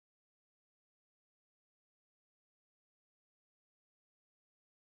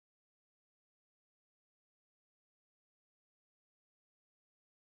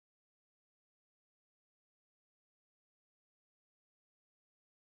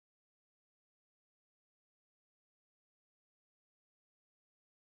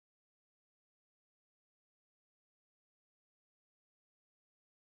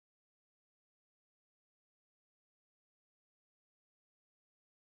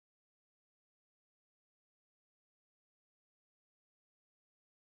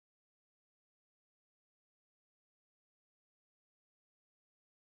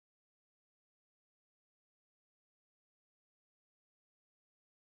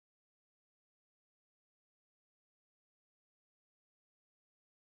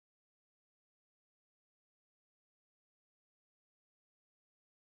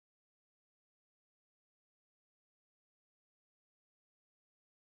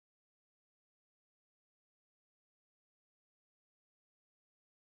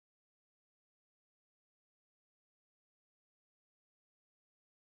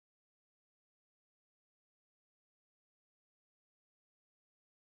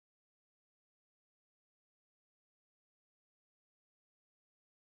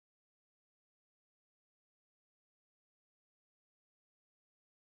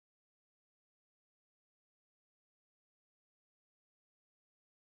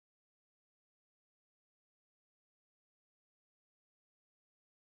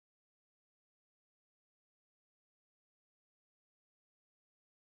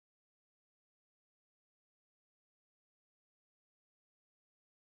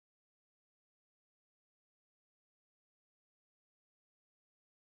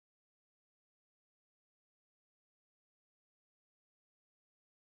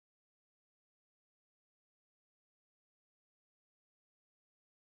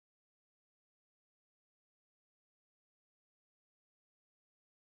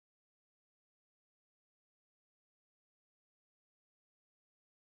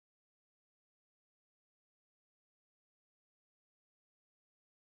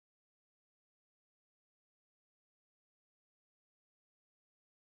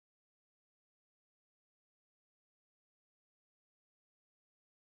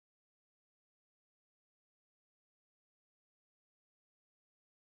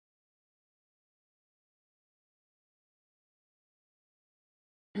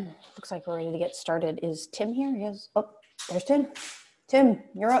Looks like we're ready to get started. Is Tim here? Yes. Oh, there's Tim. Tim,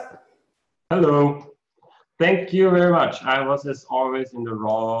 you're up. Hello. Thank you very much. I was, as always, in the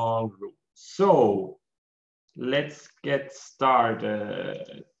wrong room. So let's get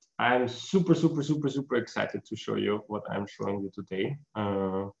started. I'm super excited to show you what I'm showing you today.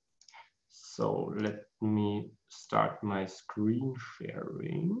 So let me start my screen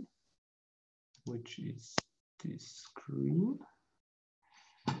sharing, which is this screen.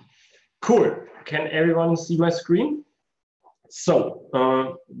 Cool. Can everyone see my screen? So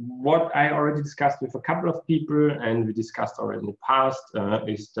what I already discussed with a couple of people, and we discussed already in the past,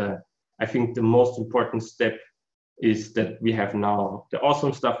 is I think the most important step is that we have now the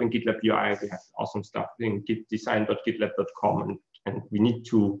awesome stuff in GitLab UI, we have awesome stuff in design.gitlab.com, and we need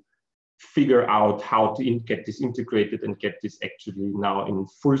to figure out how to get this integrated and get this actually now in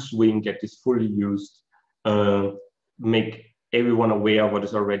full swing, get this fully used, make everyone aware of what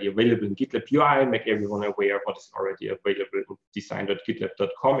is already available in GitLab UI, make everyone aware of what is already available in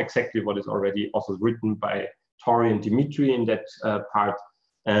design.gitlab.com, exactly what is already also written by Tori and Dimitri in that part,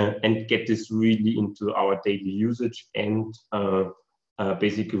 and get this really into our daily usage and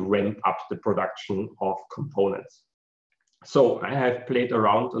basically ramp up the production of components. So I have played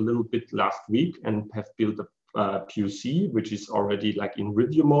around a little bit last week and have built a POC, which is already like in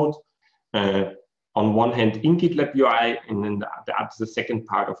review mode. On one hand in GitLab UI, and then the second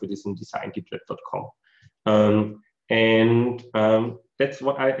part of it is in design.gitlab.com. That's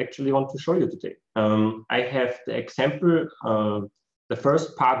what I actually want to show you today. I have the example, the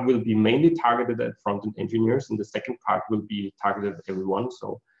first part will be mainly targeted at front-end engineers, and the second part will be targeted at everyone.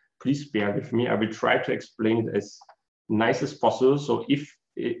 So please bear with me. I will try to explain it as nice as possible. So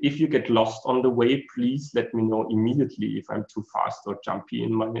if you get lost on the way, please let me know immediately if I'm too fast or jumpy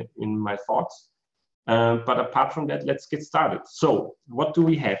in my thoughts. But apart from that, let's get started. So what do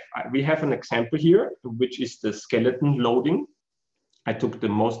we have? We have an example here, which is the skeleton loading. I took the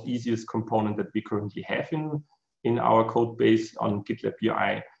most easiest component that we currently have in our code base on GitLab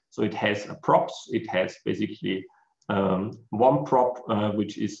UI. So it has a props. It has basically one prop,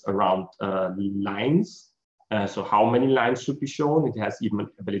 which is around lines. So how many lines should be shown? It has even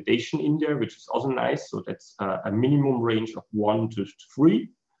a validation in there, which is also nice. So that's a minimum range of 1 to 3.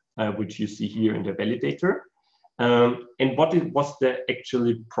 Which you see here in the validator. And what was the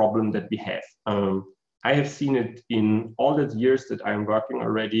actually problem that we have? I have seen it in all the years that I'm working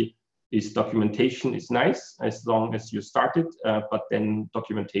already, is documentation is nice as long as you start it, but then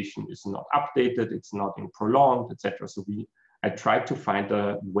documentation is not updated, it's not in prolonged, etc. So I tried to find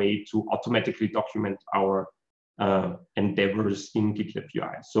a way to automatically document our endeavors in GitLab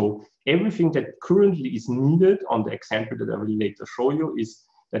UI. So everything that currently is needed on the example that I will later show you is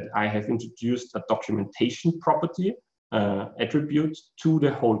that I have introduced a documentation property attribute to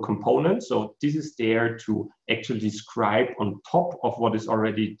the whole component. So this is there to actually describe on top of what is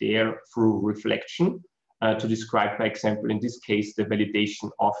already there through reflection, to describe, by example, in this case, the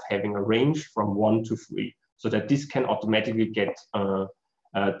validation of having a range from 1 to 3, so that this can automatically get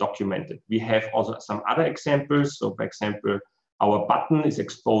documented. We have also some other examples. So, for example, our button is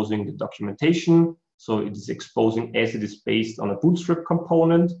exposing the documentation. So it is exposing as it is based on a bootstrap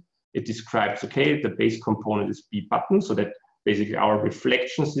component. It describes, okay, the base component is B button, so that basically our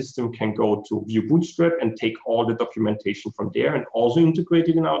reflection system can go to view bootstrap and take all the documentation from there and also integrate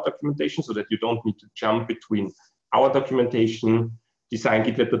it in our documentation, so that you don't need to jump between our documentation,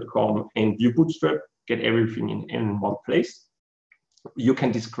 design.gitlab.com, and view bootstrap, get everything in one place. You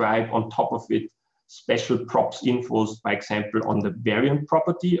can describe on top of it special props infos, by example, on the variant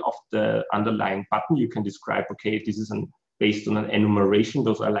property of the underlying button. You can describe, okay, this is based on an enumeration.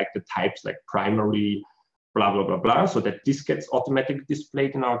 Those are like the types like primary, blah, blah, blah, blah, so that this gets automatically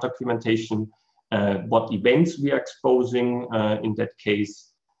displayed in our documentation, what events we are exposing in that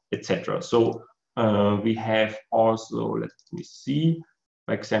case, etc. So we have also, let me see,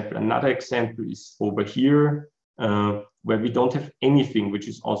 for example, another example is over here, where we don't have anything, which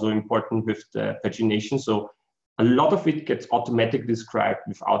is also important with the pagination. So a lot of it gets automatically described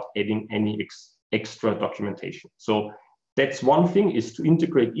without adding any extra documentation. So that's one thing, is to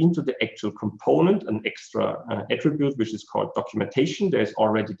integrate into the actual component an extra attribute, which is called documentation. There's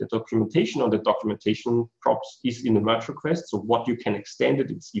already the documentation on the documentation props is in the merge request. So what you can extend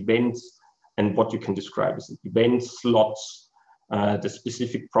it, it's events, and what you can describe is events, slots, the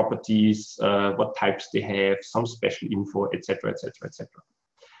specific properties, what types they have, some special info, etc., etc., etc.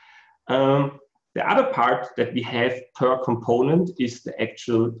 The other part that we have per component is the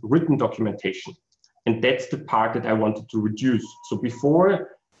actual written documentation. And that's the part that I wanted to reduce. So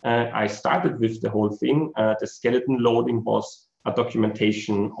before I started with the whole thing, the skeleton loading was a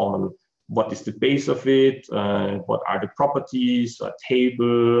documentation on what is the base of it, what are the properties, a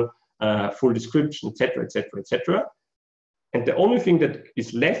table, full description, etc., etc., etc. And the only thing that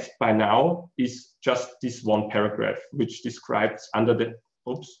is left by now is just this one paragraph, which describes under the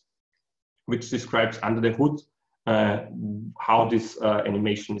hood how this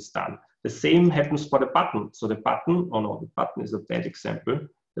animation is done. The same happens for the button. So the button, the button is a bad example.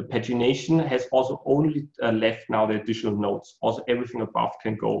 The pagination has also only left now the additional nodes. Also, everything above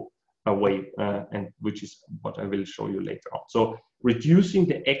can go away, and which is what I will show you later on. So reducing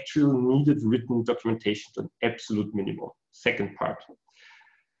the actual needed written documentation to an absolute minimum. Second part.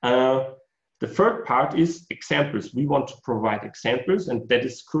 The third part is examples. We want to provide examples, and that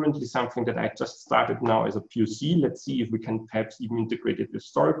is currently something that I just started now as a POC. Let's see if we can perhaps even integrate it with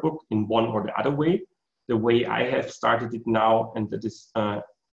Storybook in one or the other way. The way I have started it now, and that is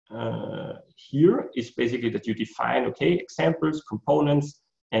here, is basically that you define, okay, examples, components,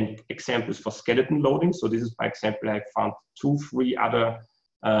 and examples for skeleton loading. So this is, by example, I found 2-3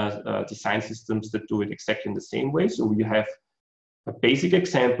 other design systems that do it exactly in the same way. So you have a basic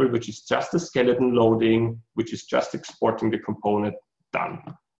example, which is just a skeleton loading, which is just exporting the component, done.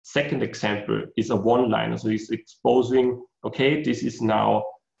 Second example is a one-liner. So it's exposing, okay, this is now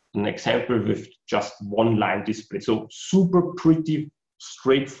an example with just one-line display. So super pretty,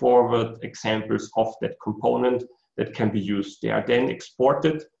 straightforward examples of that component that can be used. They are then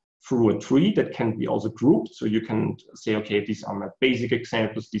exported through a tree that can be also grouped. So you can say, okay, these are my basic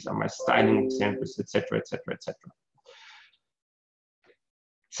examples, these are my styling examples, etc., etc., etc.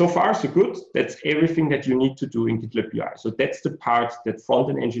 So far, so good. That's everything that you need to do in GitLab UI. So that's the part that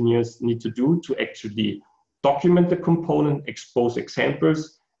front-end engineers need to do to actually document the component, expose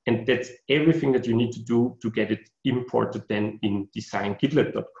examples, and that's everything that you need to do to get it imported then in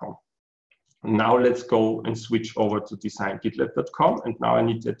design.gitlab.com. Now let's go and switch over to design.gitlab.com. And now I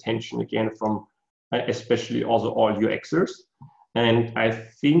need the attention again from especially also all UXers. And I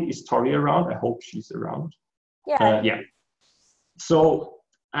think, is Tori around? I hope she's around. Yeah. Yeah. So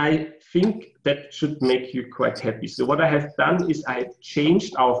I think that should make you quite happy. So what I have done is I have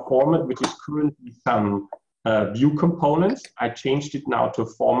changed our format, which is currently some view components. I changed it now to a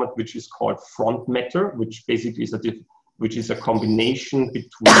format which is called front matter, which basically is a combination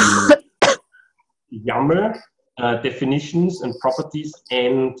between YAML definitions and properties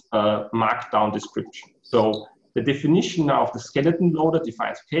and markdown description. So the definition now of the skeleton loader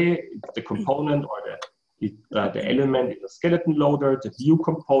defines, okay, it's the component or the element is a skeleton loader. The view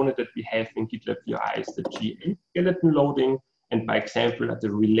component that we have in GitLab UI is the GA skeleton loading. And by example, the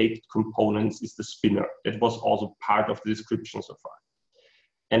related components is the spinner. That was also part of the description so far.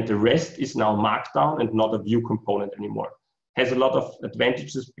 And the rest is now markdown and not a view component anymore. Has a lot of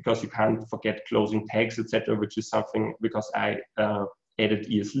advantages because you can't forget closing tags, etc., which is something because I added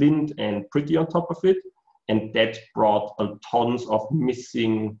ESLint and Pretty on top of it. And that brought tons of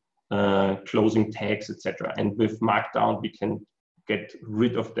missing closing tags, etc. And with Markdown, we can get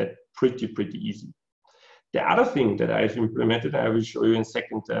rid of that pretty easy. The other thing that I've implemented, I will show you in a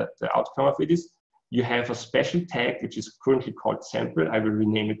second the outcome of it, is you have a special tag, which is currently called sample. I will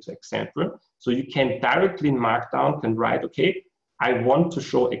rename it to example. So you can directly in Markdown can write, okay, I want to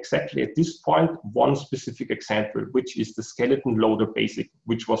show exactly at this point one specific example, which is the skeleton loader basic,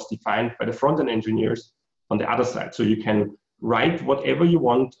 which was defined by the front-end engineers on the other side. So you can write whatever you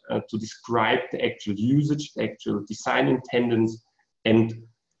want to describe the actual usage, the actual design intendants, and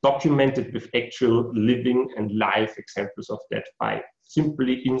document it with actual living and live examples of that by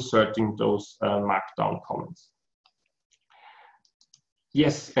simply inserting those markdown comments.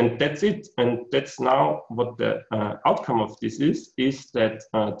 Yes, and that's it. And that's now what the outcome of this is that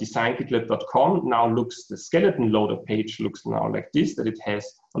design.gitlab.com now looks, the skeleton loader page looks now like this, that it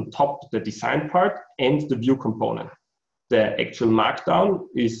has on top the design part and the view component. The actual markdown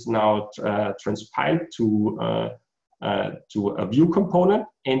is now transpiled to a view component,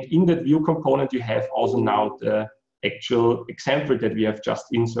 and in that view component you have also now the actual example that we have just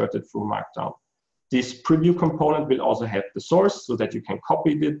inserted through Markdown. This preview component will also have the source so that you can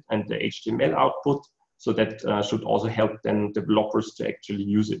copy it and the HTML output, so that should also help then developers to actually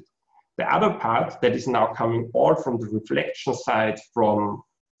use it. The other part that is now coming all from the reflection side from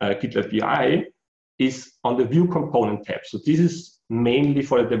GitLab UI is on the view component tab. So this is mainly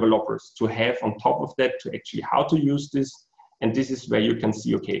for the developers to have on top of that to actually how to use this. And this is where you can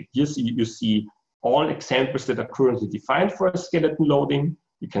see, okay, here you see all examples that are currently defined for a skeleton loading.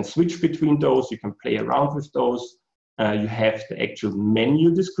 You can switch between those, you can play around with those. You have the actual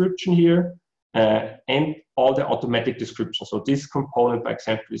menu description here and all the automatic description. So this component, by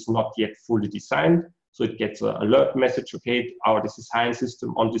example, is not yet fully designed, So it gets an alert message, okay, our design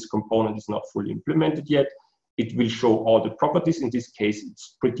system on this component is not fully implemented yet. It will show all the properties. In this case,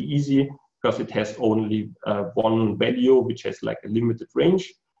 it's pretty easy because it has only one value, which has like a limited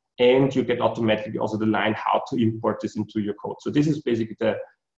range. And you get automatically also the line how to import this into your code. So this is basically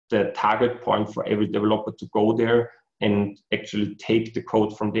the target point for every developer to go there and actually take the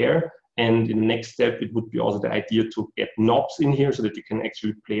code from there. And in the next step, it would be also the idea to get knobs in here so that you can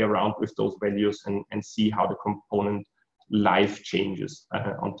actually play around with those values and see how the component life changes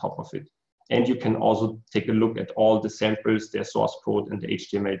on top of it. And you can also take a look at all the samples, their source code and the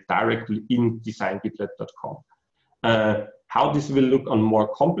HTML directly in design.gitlab.com. How this will look on more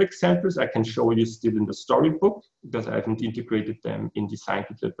complex samples, I can show you still in the storybook because I haven't integrated them in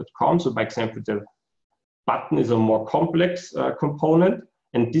design.gitlab.com. So by example, the button is a more complex component,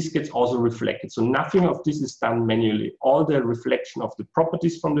 and this gets also reflected. So nothing of this is done manually. All the reflection of the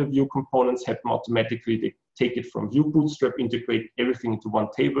properties from the view components happen automatically. They take it from Vue Bootstrap, integrate everything into one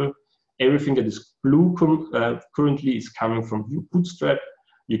table. Everything that is blue currently is coming from Vue Bootstrap.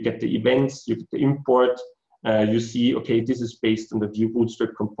 You get the events, you get the import. You see, okay, this is based on the Vue Bootstrap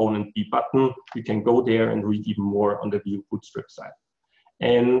component B button. You can go there and read even more on the Vue Bootstrap side.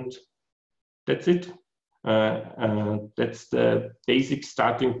 And that's it. That's the basic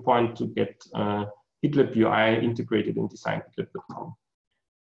starting point to get GitLab UI integrated in design.gitlab.com.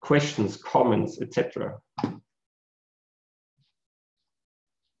 Questions, comments, etc.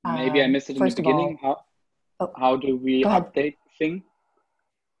 Maybe I missed it in the beginning. How do we update the thing?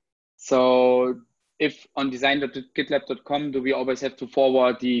 So if on design.gitlab.com, do we always have to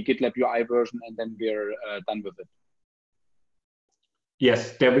forward the GitLab UI version and then we're done with it?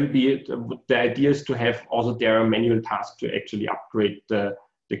 Yes, there will be, the idea is to have also there a manual task to actually upgrade the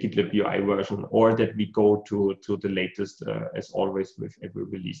GitLab UI version, or that we go to the latest as always with every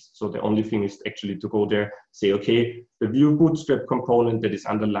release. So the only thing is actually to go there, say, okay, the Vue Bootstrap component that is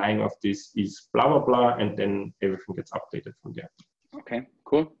underlying of this is blah, blah, blah, and then everything gets updated from there. Okay,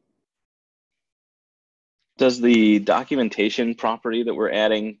 cool. Does the documentation property that we're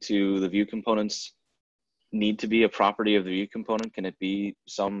adding to the Vue components need to be a property of the Vue component? Can it be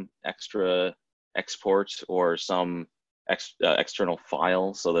some extra export or some external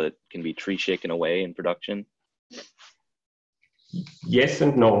file so that it can be tree shaken away in production? Yes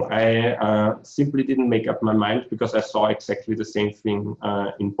and no. I simply didn't make up my mind because I saw exactly the same thing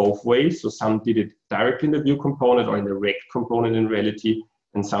in both ways. So some did it directly in the Vue component or in the React component in reality,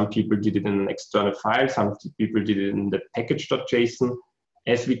 and some people did it in an external file. Some people did it in the package.json.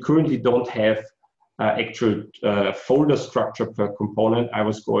 As we currently don't have actual folder structure per component, I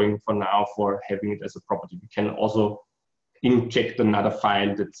was going for now for having it as a property. We can also inject another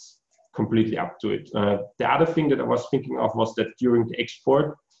file that's completely up to it. The other thing that I was thinking of was that during the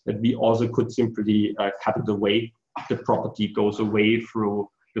export, that we also could simply cut it away. The property goes away through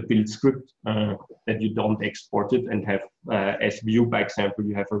the build script, that you don't export it and have, as Vue, by example,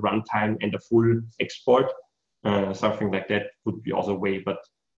 you have a runtime and a full export. Something like that would be also a way, but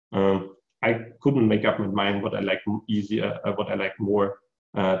I couldn't make up my mind what I like easier, what I like more,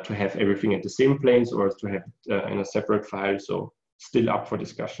 to have everything at the same place or to have it in a separate file. So still up for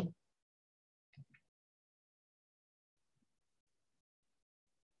discussion.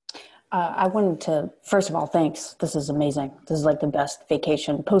 I wanted to, first of all, thanks. This is amazing. This is like the best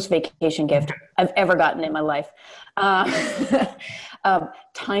vacation, post-vacation gift I've ever gotten in my life.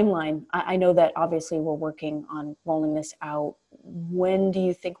 Timeline. I know that obviously we're working on rolling this out. When do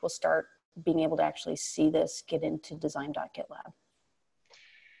you think we'll start being able to actually see this get into design.gitlab?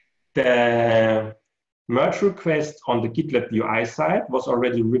 The merge request on the GitLab UI side was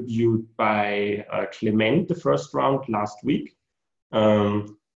already reviewed by Clement, the first round last week.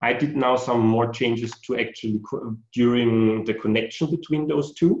 I did now some more changes to actually during the connection between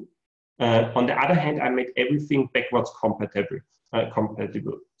those two. On the other hand, I made everything backwards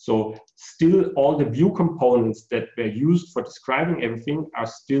compatible. So still all the Vue components that were used for describing everything are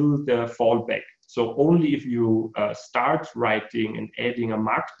still the fallback. So only if you start writing and adding a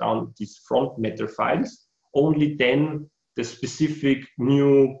markdown, these front matter files, only then the specific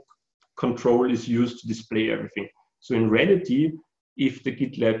new control is used to display everything. So in reality, if the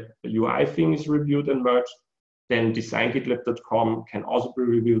GitLab UI thing is reviewed and merged, then design.gitlab.com can also be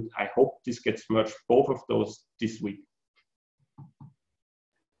reviewed. I hope this gets merged, both of those this week.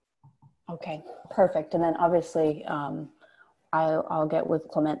 Okay, perfect. And then obviously, I'll get with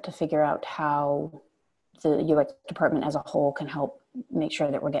Clement to figure out how the UX department as a whole can help make sure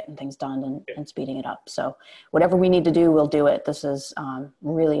that we're getting things done and speeding it up. So whatever we need to do, we'll do it. This is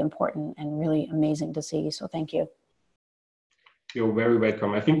really important and really amazing to see. So thank you. You're very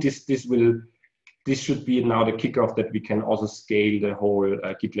welcome. I think this will this should be now the kickoff that we can also scale the whole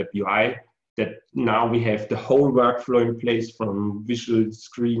GitLab UI, that now we have the whole workflow in place, from visual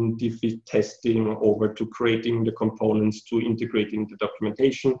screen defeat testing over to creating the components to integrating the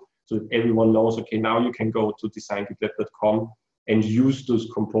documentation, so that everyone knows, okay, now you can go to designgitlab.com and use those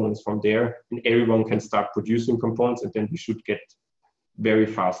components from there, and everyone can start producing components, and then we should get very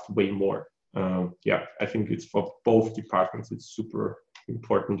fast way more. Yeah, I think it's for both departments, it's super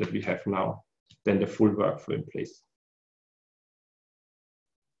important that we have now then the full workflow in place.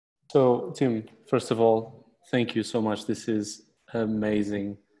 So Tim, first of all, thank you so much. This is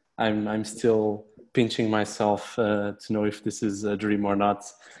amazing. I'm still pinching myself to know if this is a dream or not.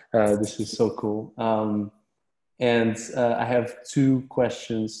 This is so cool. And I have two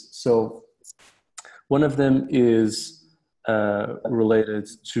questions. So one of them is related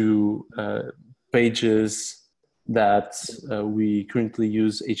to pages that we currently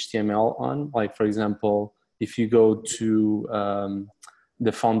use HTML on. Like, for example, if you go to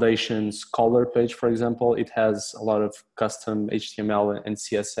the Foundation Scholar page, for example, it has a lot of custom HTML and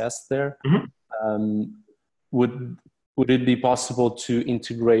CSS there. Mm-hmm. Would it be possible to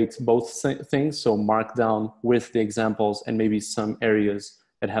integrate both things, so Markdown with the examples and maybe some areas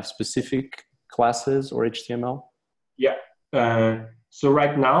that have specific classes or HTML? Yeah. So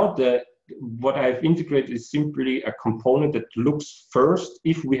right now, what I've integrated is simply a component that looks first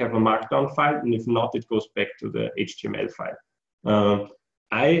if we have a Markdown file, and if not, it goes back to the HTML file.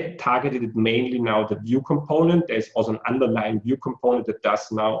 I targeted it mainly now the view component. There's also an underlying view component that does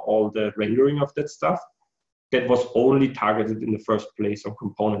now all the rendering of that stuff. That was only targeted in the first place on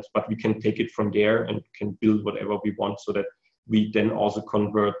components, but we can take it from there and can build whatever we want, so that we then also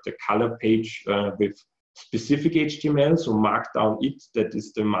convert the color page with specific HTML. So Markdown that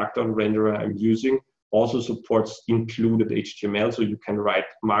is the Markdown renderer I'm using, also supports included HTML. So you can write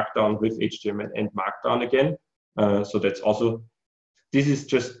Markdown with HTML and Markdown again. So that's also, this is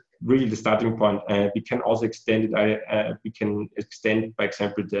just really the starting point. We can also extend it. We can extend, by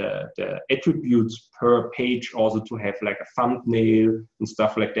example, the attributes per page also to have like a thumbnail and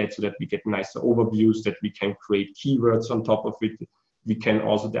stuff like that, so that we get nicer overviews, that we can create keywords on top of it. We can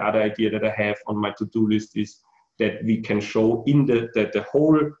also, the other idea that I have on my to-do list is that we can show in the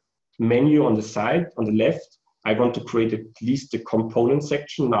whole menu on the side, on the left, I want to create at least the component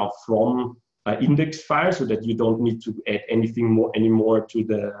section now from index file, so that you don't need to add anything anymore to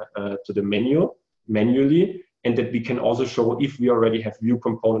the menu manually, and that we can also show if we already have view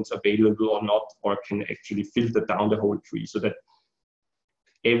components available or not, or can actually filter down the whole tree, so that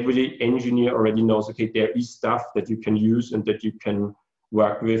every engineer already knows, okay, there is stuff that you can use and that you can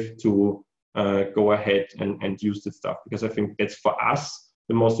work with to go ahead and use the stuff. Because I think that's for us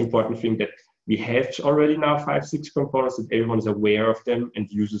the most important thing, that we have already now 5-6 components, that everyone is aware of them and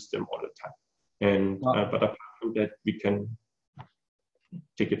uses them all the time. And but apart from that, we can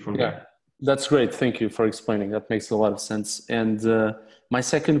take it from there. That's great. Thank you for explaining. That makes a lot of sense. And my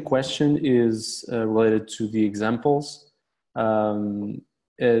second question is related to the examples.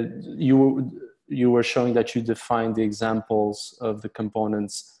 You were showing that you defined the examples of the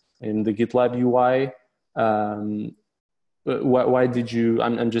components in the GitLab UI. Why did you?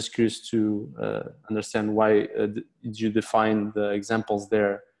 I'm just curious to understand why did you define the examples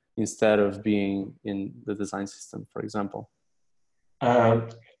there instead of being in the design system, for example?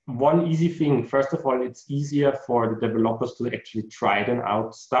 One easy thing, first of all, it's easier for the developers to actually try them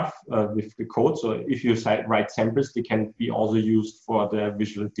out stuff with the code. So if you write samples, they can be also used for the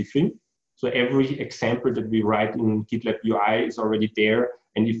visual diffing. So every example that we write in GitLab UI is already there.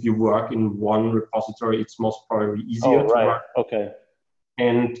 And if you work in one repository, it's most probably easier to work. Okay.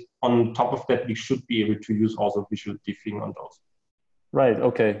 And on top of that, we should be able to use also visual diffing on those. Right.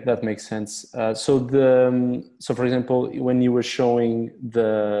 Okay, that makes sense. So for example, when you were showing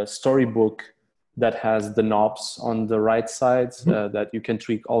the storybook that has the knobs on the right side, that you can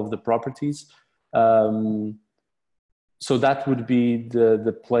tweak all of the properties. So that would be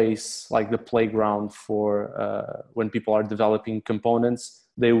the place, like the playground for when people are developing components.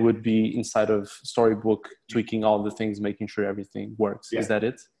 They would be inside of storybook, tweaking all the things, making sure everything works. Yeah. Is that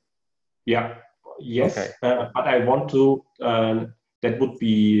it? Yeah. Yes. Okay. But I want to. That would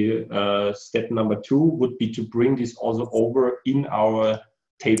be step number 2, would be to bring this also over in our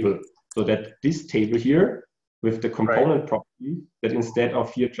table, so that this table here with the component property, that instead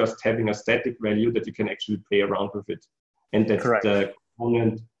of here just having a static value, that you can actually play around with it. And that the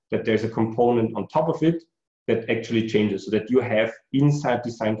component, that there's a component on top of it that actually changes, so that you have inside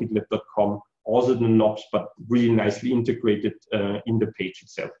designgitlab.com also the knobs, but really nicely integrated in the page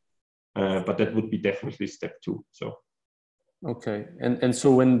itself. But that would be definitely step 2. So. Okay, and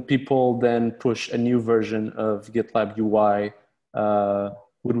so when people then push a new version of GitLab UI,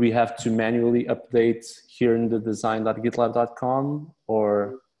 would we have to manually update here in the design.gitlab.com,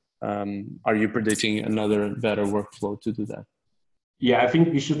 or are you predicting another better workflow to do that? Yeah, I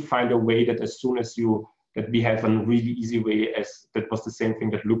think we should find a way that as soon as that we have a really easy way, as that was the same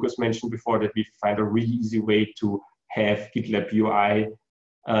thing that Lucas mentioned before, that we find a really easy way to have GitLab UI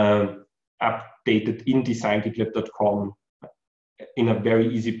updated in design.gitlab.com in a very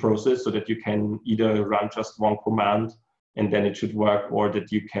easy process, so that you can either run just one command and then it should work, or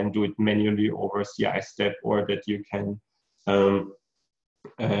that you can do it manually over a CI step, or that you can have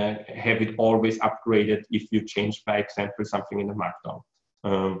it always upgraded if you change, by example, something in the markdown.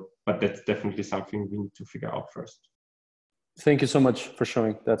 But that's definitely something we need to figure out first. Thank you so much for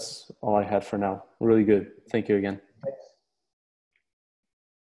showing. That's all I had for now. Really good. Thank you again.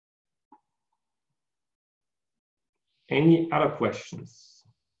 Any other questions?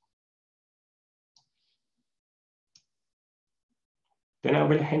 Then I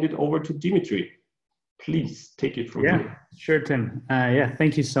will hand it over to Dimitri. Please take it from here. Sure, Tim. Yeah,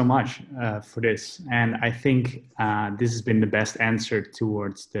 thank you so much for this. And I think this has been the best answer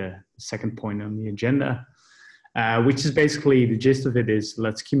towards the second point on the agenda, which is basically the gist of it is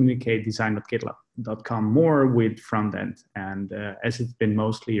let's communicate design.gitlab.com more with Frontend. And as it's been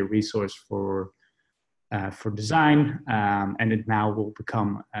mostly a resource for design, and it now will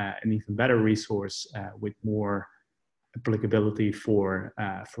become an even better resource with more applicability for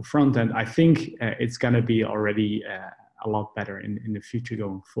front-end, I think it's going to be already a lot better in the future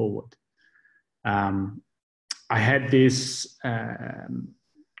going forward. I had this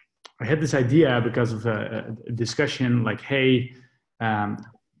idea because of a discussion like, hey,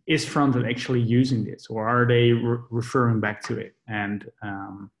 is front-end actually using this, or are they referring back to it? And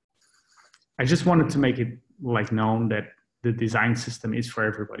I just wanted to make it like known that the design system is for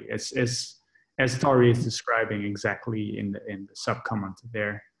everybody, as Tori is describing exactly in the sub-comment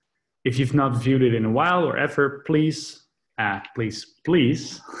there. If you've not viewed it in a while or ever, please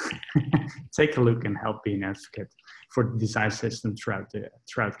take a look and help be an advocate for the design system throughout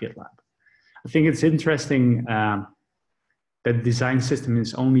GitLab. I think it's interesting that the design system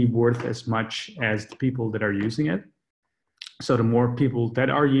is only worth as much as the people that are using it. So the more people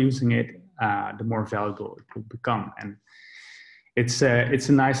that are using it, the more valuable it will become. And it's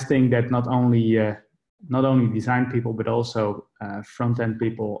a nice thing that not only design people, but also front-end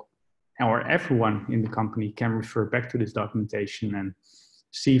people or everyone in the company can refer back to this documentation and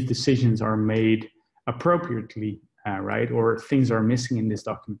see if decisions are made appropriately, right? Or things are missing in this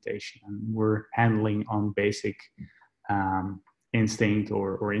documentation and we're handling on basic instinct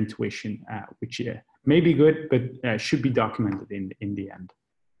or intuition, which may be good, but should be documented in the end.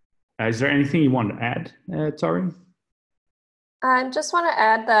 Is there anything you want to add, Tori? I just want to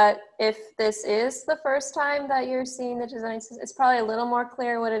add that if this is the first time that you're seeing the design system, it's probably a little more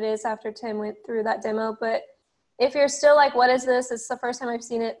clear what it is after Tim went through that demo. But if you're still like, what is this? It's the first time I've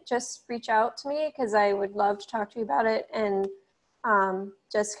seen it, just reach out to me because I would love to talk to you about it and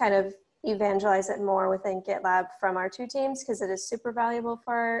just kind of evangelize it more within GitLab from our two teams because it is super valuable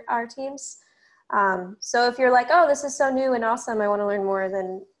for our teams. So if you're like, oh, this is so new and awesome, I want to learn more,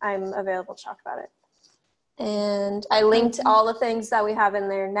 then I'm available to talk about it. And I linked all the things that we have in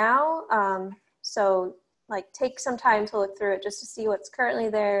there now. So like take some time to look through it just to see what's currently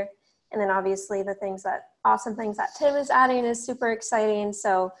there. And then obviously the awesome things that Tim is adding is super exciting.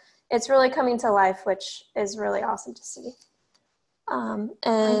 So it's really coming to life, which is really awesome to see. And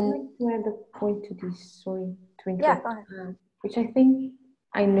I'd like to add a point to this, sorry to interrupt. Yeah, go ahead. Which I think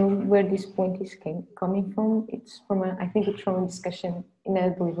I know where this point is coming from. It's from I think it's from a discussion in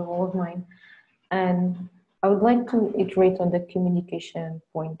a deliverable of mine. And I would like to iterate on the communication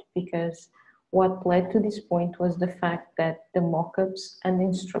point because what led to this point was the fact that the mockups and the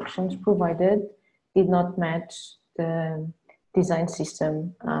instructions provided did not match the design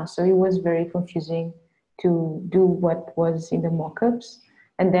system. So it was very confusing to do what was in the mockups.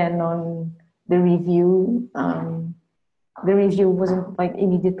 And then on the review wasn't like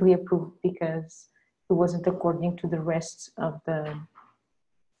immediately approved because it wasn't according to the rest of the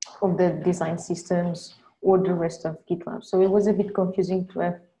design systems or the rest of GitLab. So it was a bit confusing to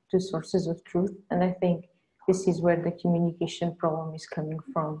have two sources of truth. And I think this is where the communication problem is coming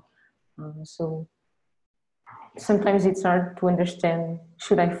from. So sometimes it's hard to understand,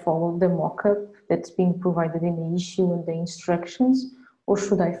 should I follow the mockup that's being provided in the issue and the instructions, or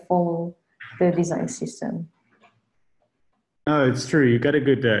should I follow the design system? No, it's true. You got a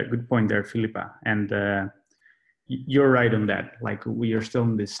good point there, Philippa. And you're right on that. Like we are still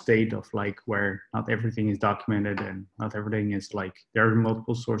in this state of like where not everything is documented and not everything is like there are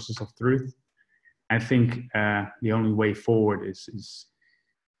multiple sources of truth. I think the only way forward is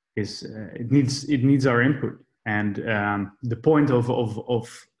it needs our input. And the point of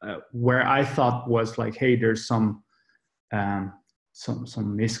where I thought was like, hey, there's some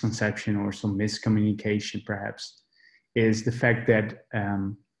misconception or some miscommunication perhaps, is the fact that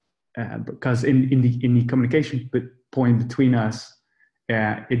because in the communication point between us,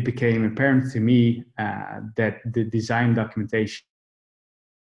 it became apparent to me that the design documentation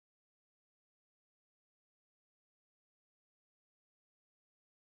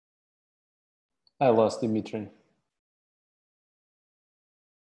I lost Dimitri.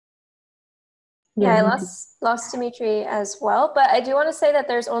 Yeah, I lost Dimitri as well, but I do want to say that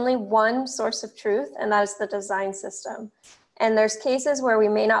there's only one source of truth, and that is the design system. And there's cases where we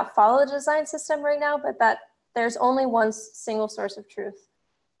may not follow the design system right now, but that there's only one single source of truth.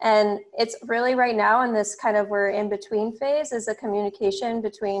 And it's really right now in this kind of we're in between phase is a communication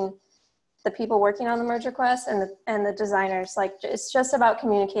between the people working on the merge request and the designers. Like it's just about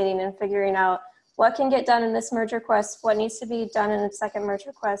communicating and figuring out what can get done in this merge request, what needs to be done in the second merge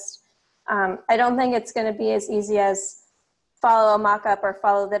request. I don't think it's going to be as easy as follow a mockup or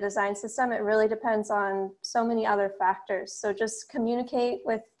follow the design system. It really depends on so many other factors. So just communicate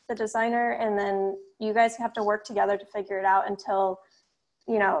with the designer, and then you guys have to work together to figure it out until,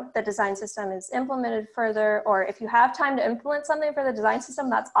 you know, the design system is implemented further. Or if you have time to implement something for the design system,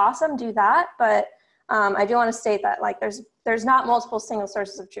 that's awesome, do that. But I do want to state that like there's not multiple single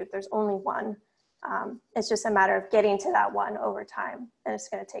sources of truth. There's only one. It's just a matter of getting to that one over time, and it's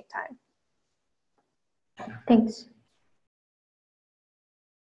going to take time. Thanks.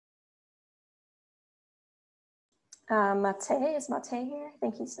 Mate, is Mate here? I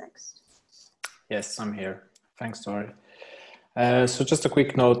think he's next. Yes, I'm here. Thanks, Tori. So just a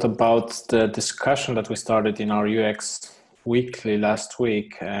quick note about the discussion that we started in our UX weekly last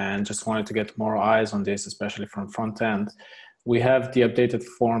week, and just wanted to get more eyes on this, especially from Frontend. We have the updated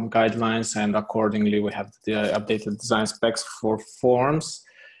form guidelines, and accordingly we have the updated design specs for forms.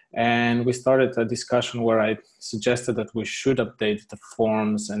 And we started a discussion where I suggested that we should update the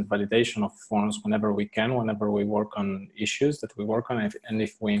forms and validation of forms whenever we can, whenever we work on issues that we work on, and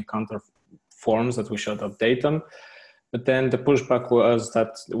if we encounter forms that we should update them. But then the pushback was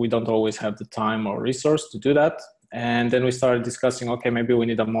that we don't always have the time or resource to do that. And then we started discussing, okay, maybe we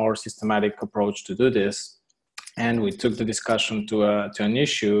need a more systematic approach to do this. And we took the discussion to an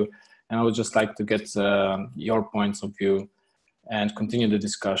issue. And I would just like to get your points of view and continue the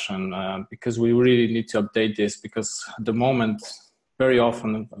discussion because we really need to update this, because at the moment, very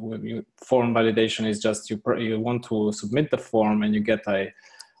often form validation is just you want to submit the form and you get a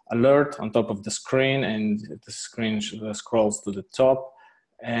alert on top of the screen, and the screen scrolls to the top.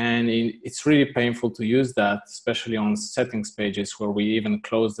 And it's really painful to use that, especially on settings pages where we even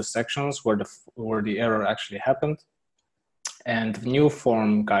close the sections where the error actually happened. And new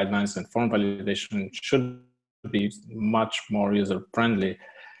form guidelines and form validation should be much more user-friendly.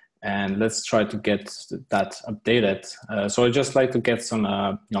 And let's try to get that updated. So I'd just like to get some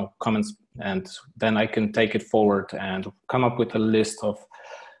comments, and then I can take it forward and come up with a list of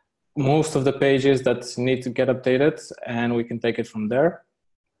most of the pages that need to get updated, and we can take it from there.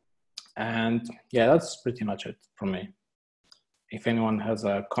 And yeah, that's pretty much it from me. If anyone has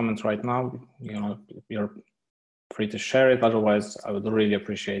a comment right now, you're free to share it. Otherwise, I would really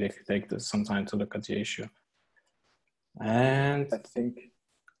appreciate if you take some time to look at the issue. And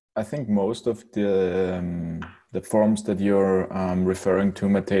I think most of the forms that you're referring to,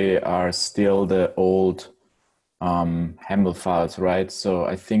 Mate, are still the old HAML files, right? So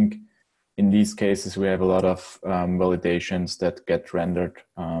I think in these cases we have a lot of validations that get rendered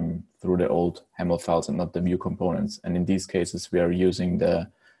through the old HAML files and not the view components. And in these cases we are using the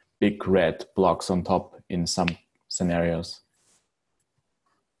big red blocks on top in some scenarios.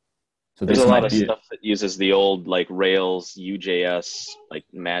 So there's a lot of stuff that uses the old like Rails, UJS, like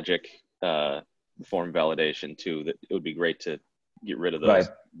magic form validation too. That it would be great to get rid of those. Right.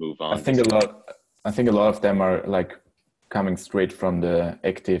 Move on. I think a lot of them are like coming straight from the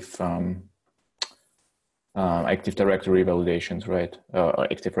Active Directory validations, right?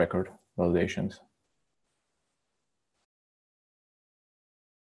 Or Active Record validations.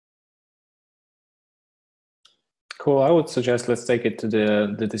 Cool. I would suggest let's take it to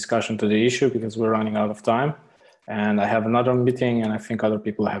the discussion to the issue, because we're running out of time. And I have another meeting, and I think other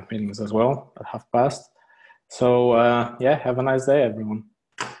people have meetings as well at past. So yeah, have a nice day, everyone.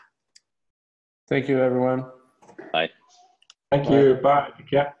 Thank you, everyone. Bye. Thank you. Bye. Take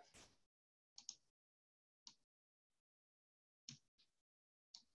care.